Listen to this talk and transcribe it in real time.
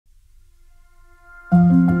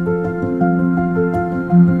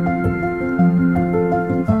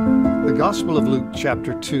Gospel of Luke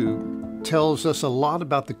chapter 2 tells us a lot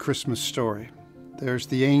about the Christmas story. There's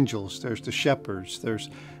the angels, there's the shepherds, there's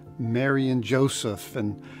Mary and Joseph,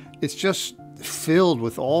 and it's just filled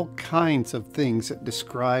with all kinds of things that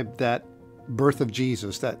describe that birth of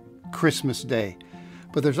Jesus, that Christmas day.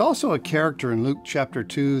 But there's also a character in Luke chapter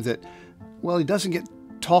 2 that, well, he doesn't get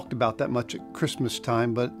talked about that much at Christmas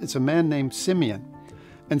time, but it's a man named Simeon.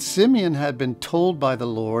 And Simeon had been told by the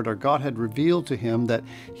Lord, or God had revealed to him, that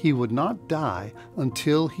he would not die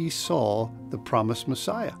until he saw the promised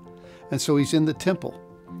Messiah. And so he's in the temple.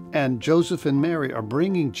 And Joseph and Mary are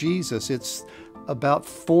bringing Jesus. It's about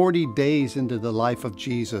 40 days into the life of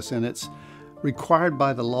Jesus, and it's required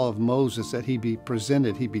by the law of Moses that he be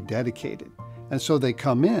presented, he be dedicated. And so they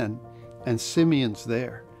come in, and Simeon's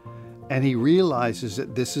there. And he realizes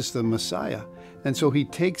that this is the Messiah. And so he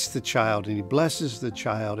takes the child and he blesses the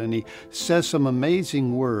child and he says some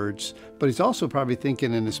amazing words, but he's also probably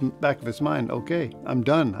thinking in the back of his mind, okay, I'm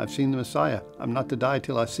done. I've seen the Messiah. I'm not to die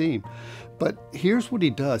till I see him. But here's what he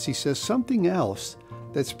does. He says something else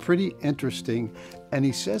that's pretty interesting, and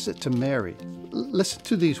he says it to Mary. Listen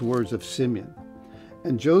to these words of Simeon.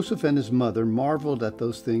 And Joseph and his mother marveled at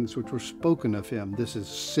those things which were spoken of him. This is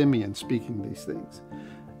Simeon speaking these things.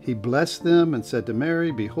 He blessed them and said to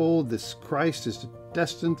Mary, Behold, this Christ is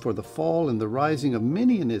destined for the fall and the rising of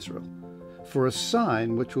many in Israel, for a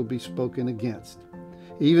sign which will be spoken against.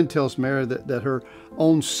 He even tells Mary that her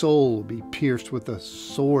own soul will be pierced with a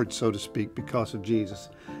sword, so to speak, because of Jesus.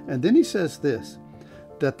 And then he says this,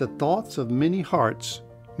 that the thoughts of many hearts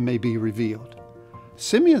may be revealed.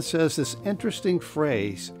 Simeon says this interesting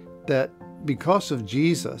phrase that because of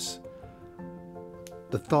Jesus,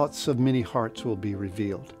 the thoughts of many hearts will be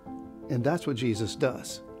revealed. And that's what Jesus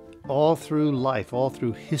does. All through life, all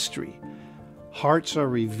through history, hearts are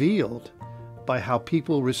revealed by how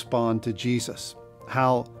people respond to Jesus,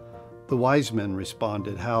 how the wise men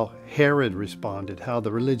responded, how Herod responded, how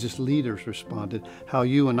the religious leaders responded, how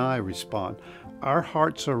you and I respond. Our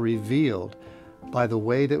hearts are revealed by the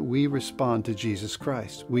way that we respond to Jesus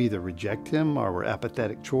Christ. We either reject him, or we're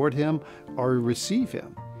apathetic toward him, or we receive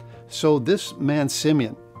him. So this man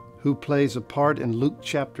Simeon, who plays a part in Luke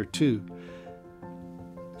chapter 2,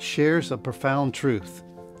 shares a profound truth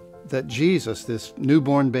that Jesus, this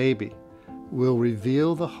newborn baby, will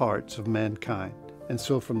reveal the hearts of mankind. And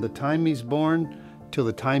so from the time he's born till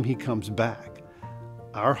the time he comes back,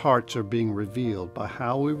 our hearts are being revealed by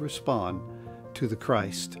how we respond to the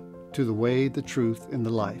Christ, to the way, the truth, and the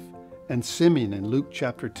life. And Simeon in Luke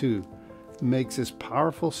chapter 2 makes this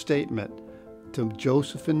powerful statement to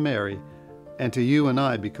Joseph and Mary, and to you and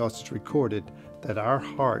I, because it's recorded that our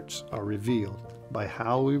hearts are revealed by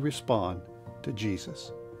how we respond to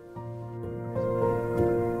Jesus.